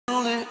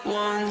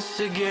once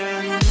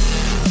again.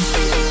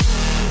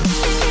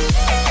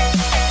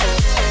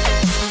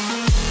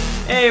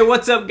 Hey,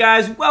 what's up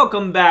guys?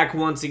 Welcome back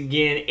once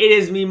again. It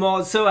is me,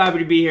 Molt. So happy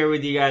to be here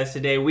with you guys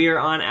today. We are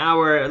on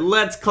our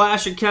Let's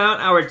Clash account,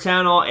 our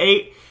Town Hall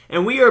 8,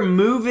 and we are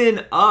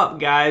moving up,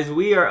 guys.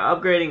 We are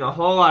upgrading a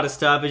whole lot of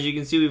stuff. As you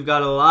can see, we've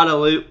got a lot of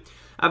loot.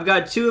 I've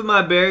got 2 of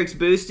my barracks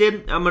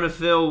boosted. I'm going to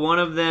fill one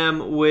of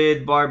them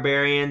with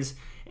barbarians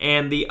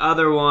and the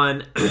other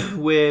one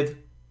with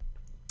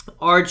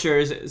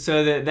archers,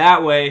 so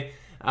that way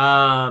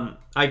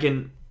I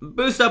can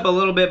boost up a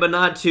little bit, but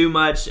not too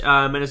much,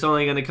 and it's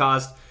only going to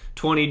cost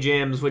 20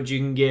 gems, which you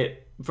can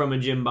get from a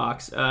gem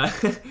box.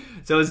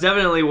 So it's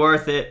definitely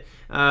worth it.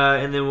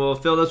 And then we'll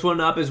fill this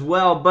one up as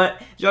well.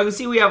 But as y'all can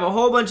see, we have a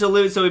whole bunch of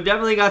loot, so we've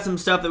definitely got some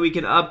stuff that we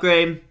can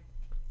upgrade.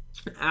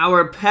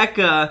 Our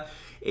P.E.K.K.A.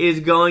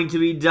 is going to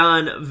be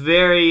done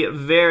very,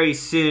 very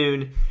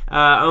soon.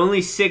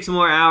 Only 6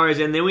 more hours,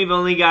 and then we've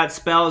only got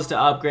spells to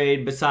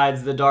upgrade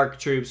besides the Dark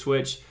Troops,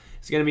 which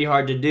is going to be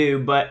hard to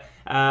do. But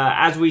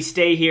as we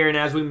stay here and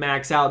as we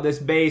max out this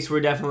base, we're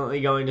definitely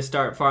going to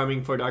start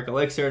farming for Dark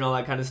Elixir and all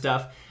that kind of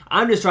stuff.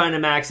 I'm just trying to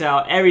max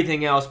out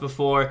everything else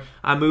before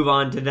I move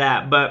on to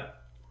that.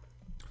 But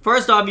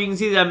first off, you can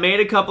see that I made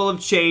a couple of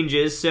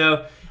changes.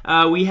 So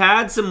we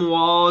had some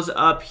walls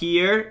up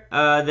here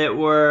that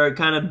were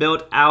kind of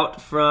built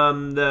out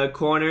from the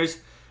corners,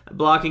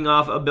 blocking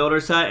off a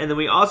builder's hut. And then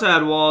we also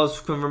had walls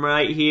from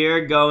right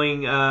here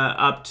going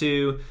up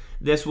to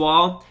this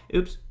wall.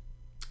 Oops.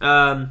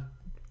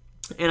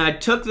 And I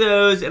took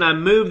those and I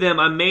moved them.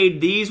 I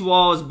made these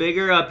walls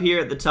bigger up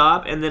here at the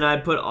top, and then I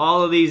put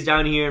all of these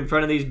down here in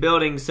front of these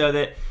buildings so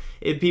that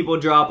if people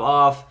drop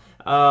off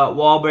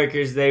wall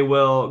breakers, they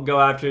will go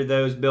after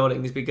those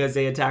buildings because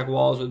they attack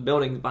walls with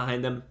buildings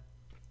behind them.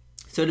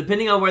 So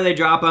depending on where they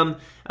drop them,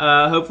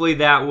 hopefully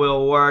that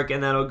will work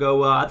and that'll go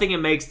well. I think it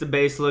makes the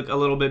base look a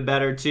little bit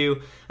better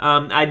too.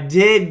 I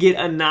did get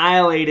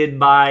annihilated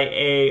by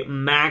a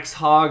max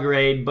hog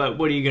raid, but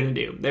what are you going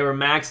to do? They were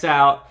maxed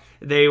out.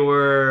 They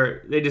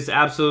just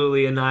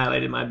absolutely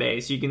annihilated my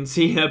base. You can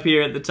see up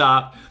here at the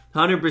top,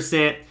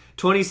 100%,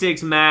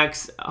 26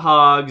 max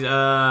hogs,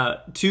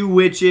 2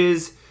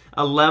 witches,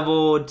 a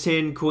level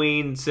 10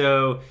 queen.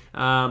 So,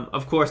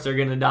 of course, they're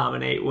going to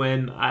dominate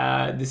when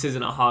this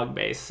isn't a hog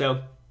base.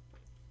 So,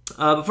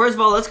 but first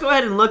of all, let's go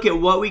ahead and look at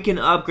what we can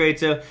upgrade.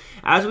 So,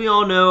 as we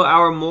all know,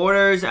 our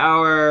mortars,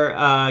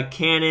 our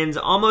cannons,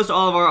 almost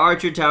all of our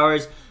archer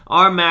towers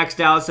are maxed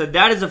out. So,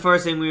 that is the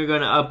first thing we are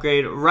going to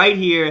upgrade right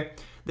here.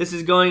 This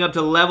is going up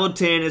to level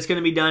 10. It's going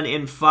to be done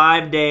in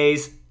 5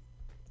 days.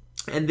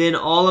 And then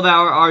all of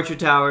our archer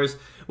towers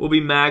will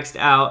be maxed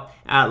out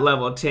at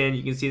level 10.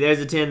 You can see there's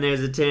a 10,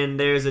 there's a 10,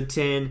 there's a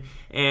 10,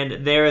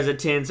 and there is a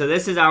 10. So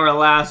this is our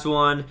last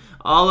one.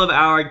 All of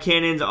our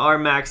cannons are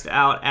maxed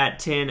out at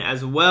 10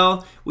 as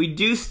well. We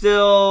do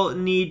still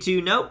need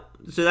to, nope.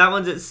 So that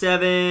one's at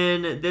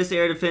 7. This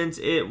air defense,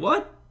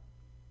 what?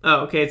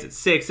 Oh, okay, it's at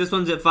 6. This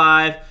one's at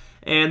 5,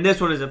 and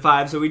this one is at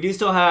 5. So we do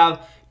still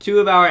have 2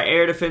 of our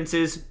air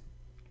defenses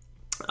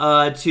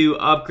to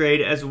upgrade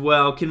as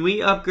well. Can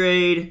we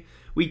upgrade?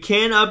 We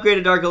can upgrade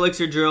a Dark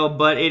Elixir drill,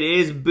 but it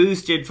is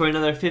boosted for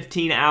another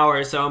 15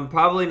 hours, so I'm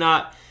probably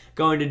not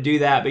going to do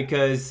that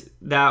because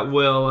that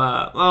will,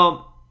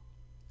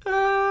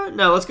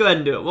 no, let's go ahead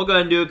and do it. We'll go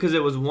ahead and do it because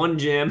it was 1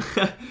 gem.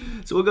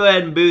 So we'll go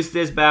ahead and boost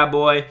this bad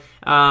boy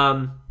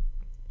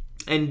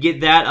and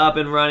get that up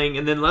and running.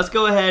 And then let's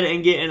go ahead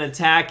and get an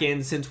attack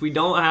in since we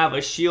don't have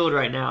a shield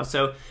right now.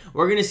 So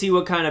we're going to see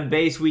what kind of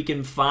base we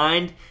can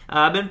find.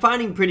 I've been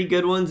finding pretty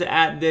good ones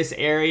at this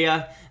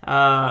area,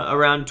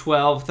 around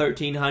 12,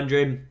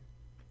 1300.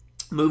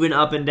 Moving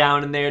up and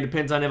down in there.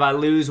 Depends on if I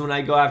lose when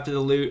I go after the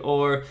loot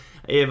or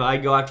if I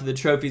go after the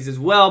trophies as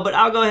well. But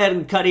I'll go ahead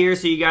and cut here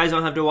so you guys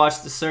don't have to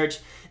watch the search.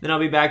 Then I'll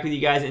be back with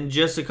you guys in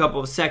just a couple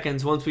of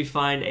seconds once we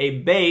find a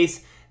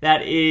base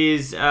that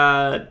is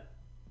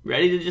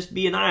ready to just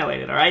be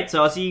annihilated, alright?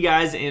 So I'll see you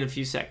guys in a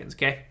few seconds,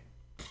 okay?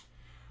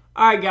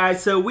 Alright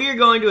guys, so we are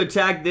going to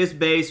attack this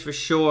base for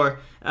sure.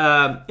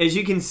 As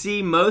you can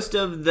see, most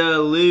of the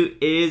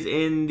loot is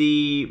in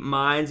the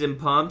mines and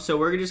pumps, so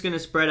we're just going to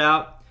spread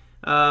out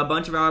a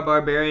bunch of our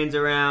barbarians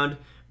around,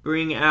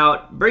 bring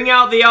out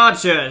the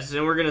archers,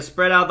 and we're going to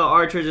spread out the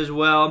archers as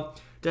well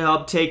to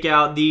help take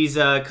out these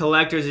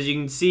collectors. As you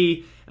can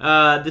see,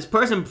 this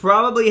person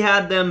probably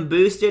had them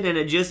boosted and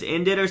it just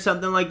ended or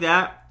something like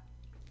that.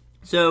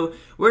 So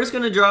we're just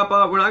going to drop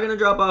off. We're not going to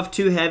drop off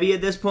too heavy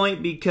at this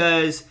point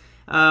because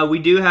we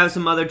do have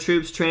some other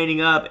troops training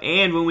up.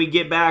 And when we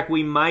get back,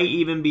 we might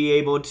even be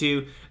able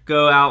to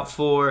go out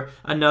for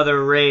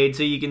another raid.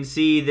 So you can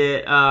see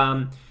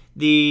that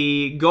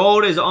the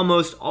gold is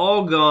almost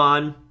all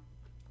gone.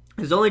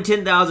 There's only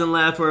 10,000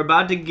 left. We're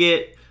about to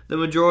get the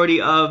majority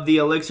of the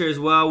elixir as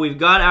well. We've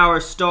got our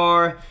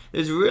star.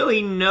 There's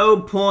really no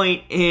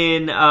point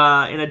in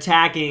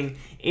attacking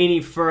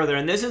any further.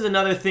 And this is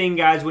another thing,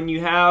 guys, when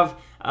you have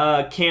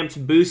camps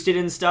boosted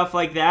and stuff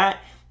like that,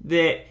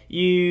 that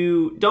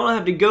you don't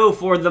have to go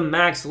for the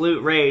max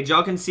loot raids.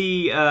 Y'all can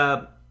see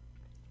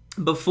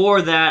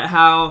before that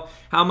how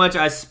much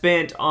I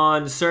spent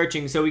on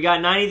searching. So we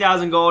got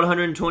 90,000 gold,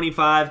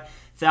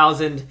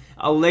 125,000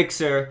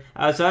 elixir.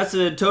 So that's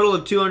a total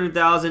of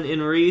 200,000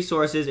 in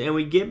resources. And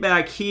we get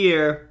back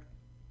here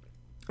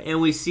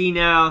and we see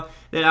now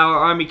that our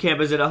army camp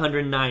is at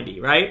 190,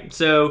 right?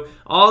 So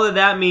all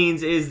that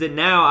means is that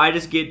now I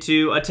just get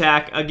to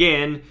attack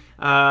again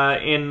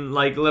in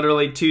like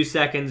literally 2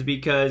 seconds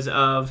because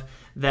of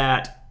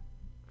that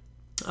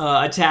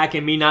attack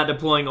and me not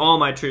deploying all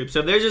my troops. So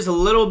if there's just a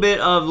little bit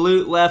of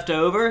loot left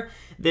over,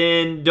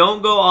 then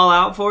don't go all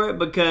out for it,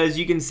 because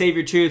you can save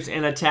your troops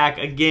and attack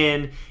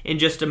again in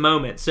just a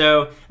moment.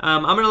 So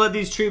I'm going to let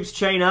these troops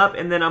train up,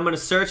 and then I'm going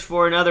to search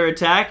for another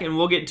attack, and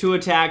we'll get 2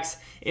 attacks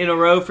in a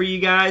row for you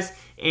guys.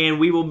 And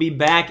we will be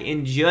back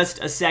in just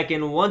a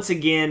second, once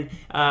again,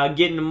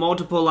 getting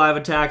multiple live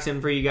attacks in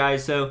for you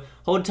guys. So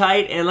hold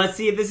tight, and let's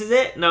see if this is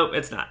it. Nope,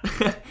 it's not.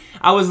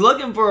 I was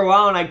looking for a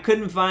while, and I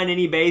couldn't find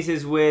any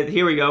bases with...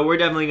 Here we go. We're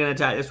definitely going to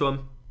attack this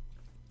one.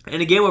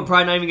 And again, we're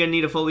probably not even going to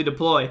need to fully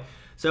deploy.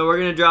 So we're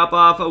going to drop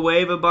off a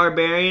wave of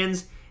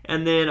barbarians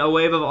and then a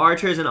wave of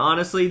archers. And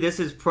honestly, this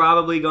is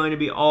probably going to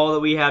be all that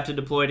we have to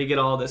deploy to get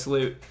all this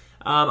loot.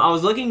 I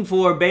was looking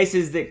for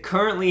bases that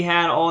currently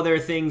had all their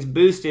things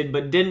boosted,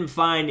 but didn't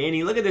find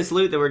any. Look at this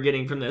loot that we're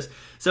getting from this.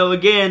 So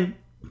again,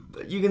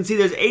 you can see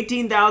there's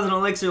 18,000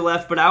 elixir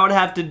left, but I would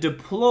have to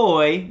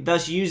deploy,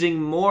 thus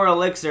using more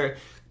elixir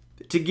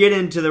to get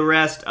into the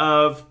rest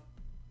of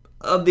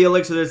the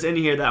elixir that's in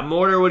here. That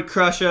mortar would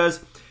crush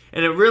us,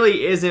 and it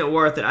really isn't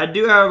worth it. I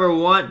do, however,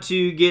 want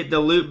to get the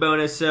loot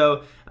bonus,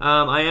 so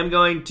I am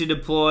going to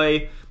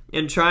deploy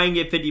and try and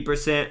get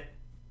 50%.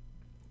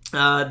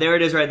 There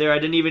it is right there. I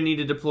didn't even need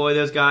to deploy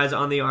those guys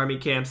on the army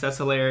camps. That's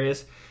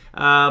hilarious.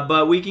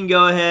 But we can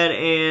go ahead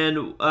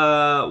and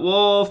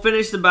we'll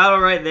finish the battle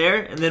right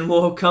there, and then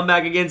we'll come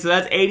back again. So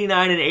that's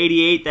 89 and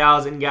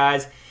 88,000,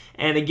 guys.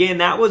 And again,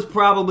 that was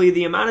probably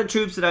the amount of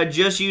troops that I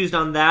just used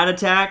on that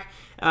attack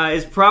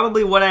is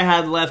probably what I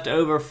had left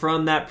over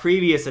from that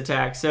previous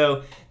attack.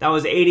 So that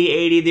was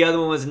 80. The other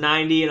one was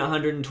 90 and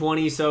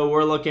 120. So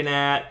we're looking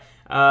at,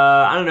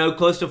 I don't know,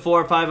 close to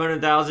 400,000 or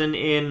 500,000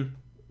 in...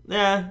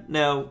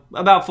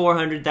 about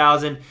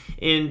 400,000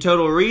 in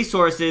total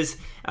resources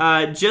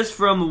just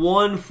from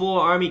one full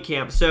army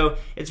camp. So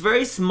it's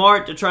very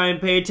smart to try and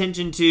pay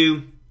attention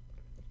to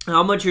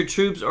how much your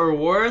troops are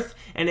worth,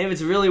 and if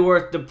it's really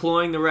worth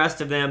deploying the rest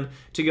of them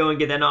to go and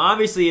get that. Now,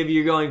 obviously, if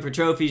you're going for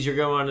trophies, you're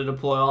going to want to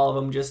deploy all of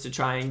them just to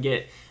try and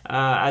get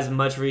as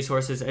much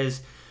resources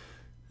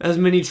as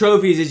many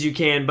trophies as you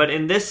can. But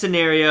in this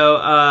scenario,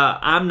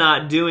 I'm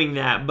not doing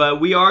that. But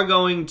we are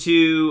going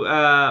to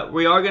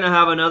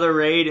have another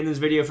raid in this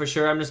video for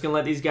sure. I'm just going to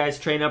let these guys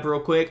train up real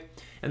quick,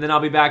 and then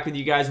I'll be back with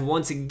you guys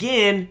once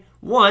again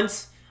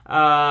once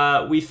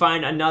we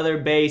find another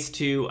base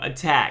to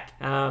attack.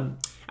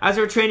 As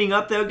we're training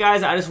up, though,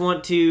 guys, I just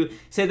want to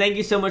say thank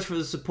you so much for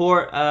the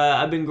support.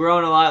 I've been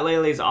growing a lot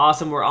lately. It's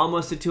awesome. We're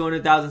almost at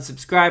 200,000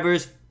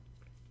 subscribers.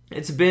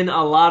 It's been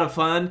a lot of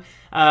fun.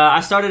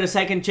 I started a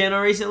second channel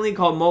recently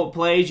called Molt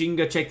Plays. You can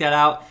go check that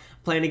out.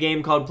 Playing a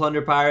game called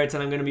Plunder Pirates,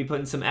 and I'm going to be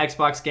putting some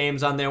Xbox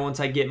games on there once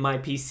I get my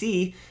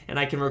PC and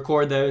I can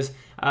record those.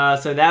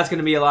 So that's going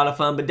to be a lot of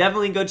fun. But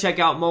definitely go check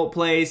out Molt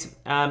Plays.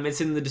 It's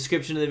in the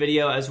description of the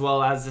video as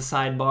well as the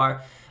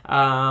sidebar.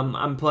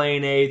 I'm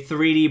playing a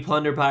 3D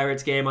Plunder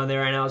Pirates game on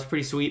there right now. It's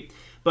pretty sweet.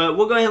 But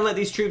we'll go ahead and let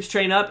these troops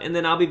train up, and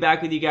then I'll be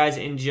back with you guys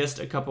in just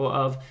a couple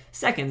of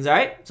seconds,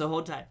 alright? So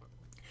hold tight.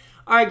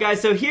 Alright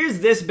guys, so here's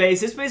this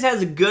base. This base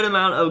has a good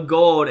amount of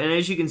gold, and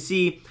as you can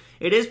see,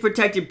 it is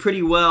protected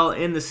pretty well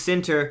in the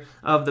center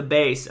of the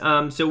base.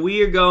 So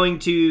we are going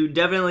to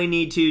definitely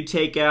need to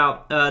take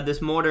out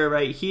this mortar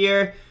right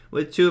here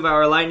with 2 of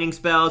our lightning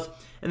spells.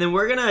 And then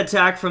we're going to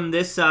attack from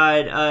this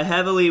side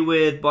heavily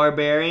with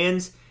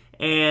barbarians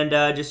and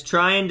just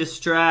try and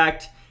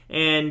distract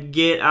and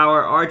get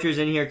our archers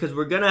in here, because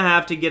we're going to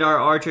have to get our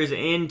archers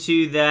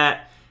into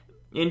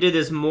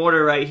this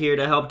mortar right here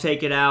to help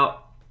take it out.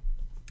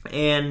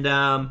 And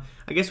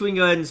I guess we can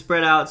go ahead and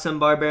spread out some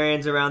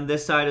barbarians around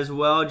this side as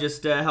well,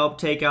 just to help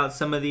take out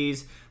some of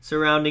these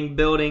surrounding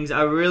buildings.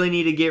 I really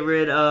need to get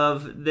rid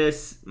of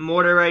this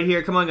mortar right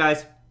here. Come on,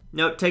 guys.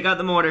 Nope, take out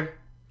the mortar.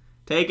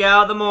 Take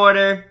out the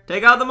mortar.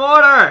 Take out the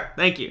mortar!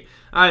 Thank you.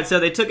 Alright,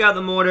 so they took out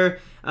the mortar.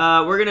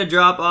 We're going to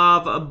drop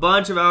off a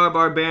bunch of our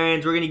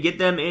barbarians. We're going to get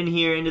them in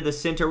here into the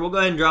center. We'll go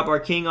ahead and drop our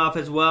king off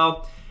as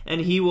well,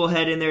 and he will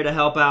head in there to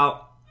help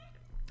out.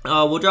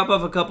 We'll drop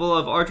off a couple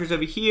of archers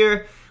over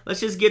here. Let's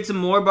just get some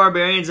more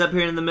barbarians up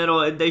here in the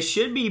middle. They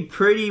should be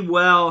pretty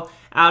well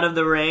out of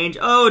the range.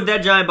 Oh,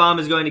 that giant bomb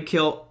is going to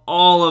kill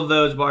all of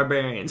those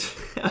barbarians.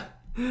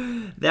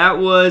 That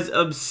was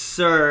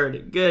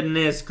absurd.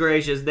 Goodness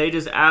gracious. They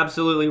just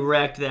absolutely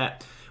wrecked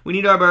that. We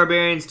need our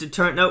barbarians to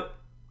turn... Nope.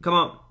 Come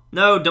on.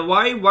 No, don't,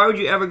 why would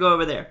you ever go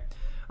over there?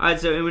 Alright,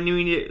 so we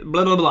need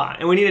blah, blah, blah.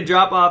 And we need to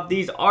drop off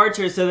these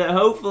archers so that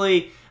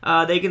hopefully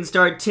they can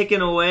start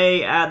ticking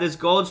away at this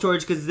gold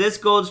storage, because this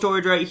gold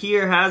storage right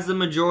here has the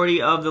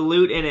majority of the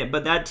loot in it,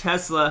 but that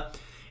Tesla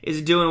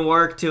is doing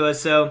work to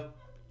us. So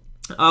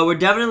We're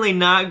definitely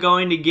not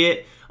going to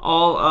get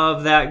all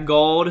of that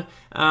gold.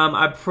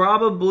 I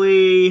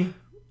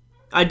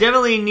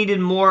definitely needed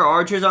more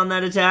archers on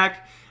that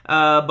attack.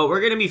 But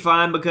we're going to be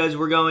fine because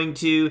we're going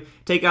to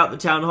take out the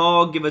town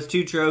hall, give us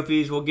 2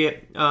 trophies. We'll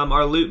get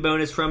our loot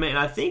bonus from it. And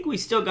I think we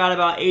still got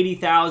about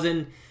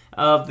 80,000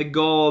 of the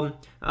gold.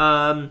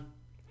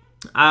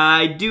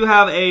 I do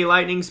have a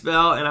lightning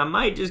spell, and I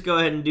might just go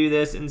ahead and do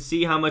this and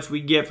see how much we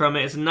get from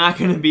it. It's not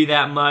going to be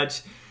that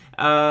much.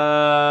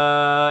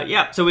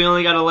 Yeah, so we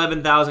only got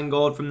 11,000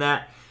 gold from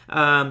that.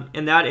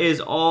 And that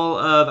is all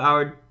of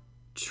our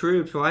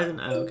troops. Why isn't...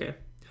 Oh, okay.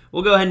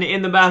 We'll go ahead and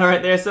end the battle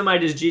right there.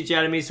 Somebody just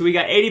G-chatted me. So we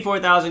got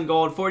 84,000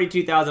 gold,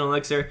 42,000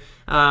 elixir.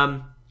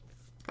 And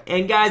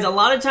guys, a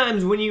lot of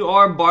times when you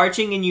are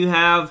barching and you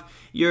have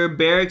your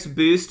barracks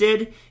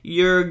boosted,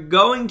 you're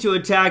going to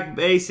attack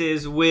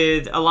bases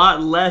with a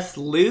lot less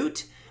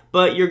loot,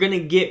 but you're going to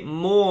get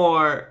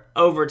more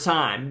over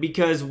time.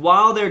 Because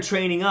while they're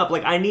training up,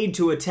 like I need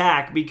to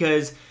attack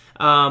because...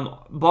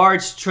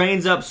 Barch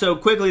trains up so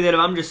quickly that if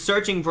I'm just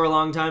searching for a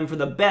long time for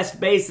the best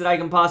base that I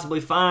can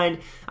possibly find,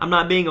 I'm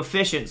not being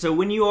efficient. So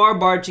when you are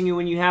barching and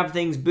when you have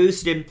things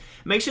boosted,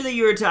 make sure that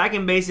you're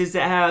attacking bases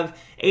that have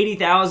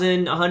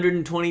 80,000,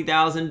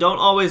 120,000. Don't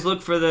always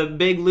look for the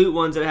big loot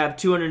ones that have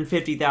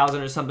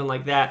 250,000 or something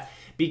like that.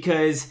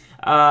 Because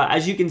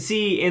as you can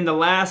see in the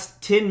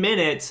last 10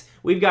 minutes,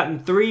 we've gotten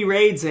 3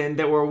 raids in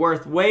that were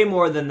worth way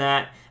more than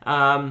that.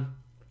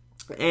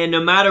 And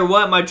no matter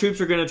what, my troops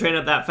are going to train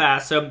up that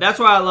fast. So that's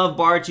why I love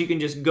Barch. You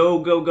can just go,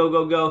 go, go,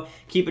 go, go,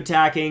 keep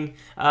attacking,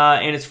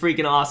 and it's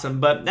freaking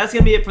awesome. But that's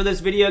going to be it for this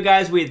video,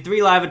 guys. We had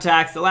 3 live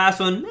attacks. The last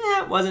one,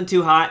 wasn't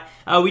too hot.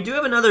 We do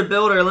have another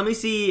builder. Let me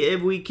see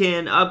if we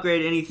can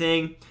upgrade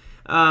anything.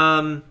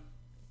 What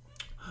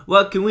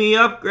can we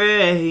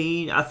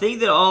upgrade? I think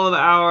that all of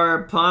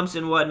our pumps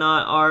and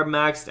whatnot are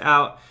maxed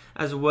out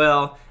as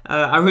well.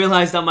 I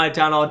realized on my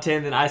Town Hall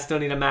 10 that I still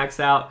need to max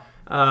out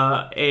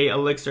a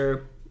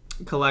elixir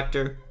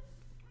collector.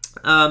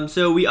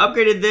 So we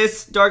upgraded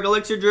this dark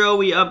elixir drill.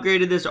 We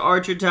upgraded this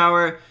archer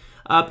tower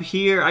up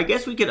here. I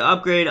guess we could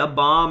upgrade a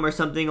bomb or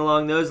something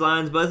along those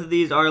lines. Both of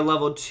these are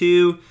level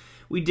 2.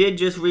 We did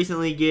just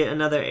recently get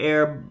another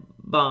air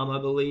bomb, I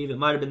believe. It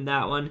might have been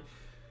that one.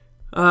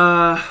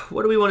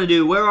 What do we want to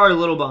do? Where are our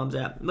little bombs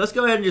at? Let's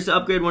go ahead and just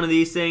upgrade one of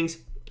these things.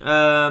 2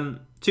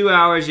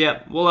 hours,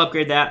 yep, we'll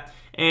upgrade that.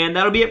 And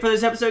that'll be it for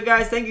this episode,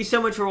 guys. Thank you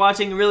so much for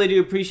watching. I really do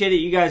appreciate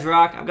it. You guys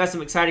rock. I've got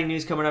some exciting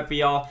news coming up for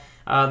y'all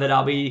that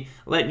I'll be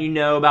letting you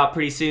know about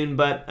pretty soon.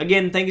 But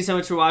again, thank you so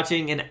much for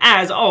watching. And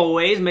as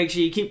always, make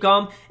sure you keep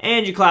calm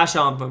and you clash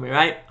on for me,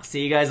 right? I'll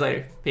see you guys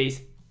later. Peace.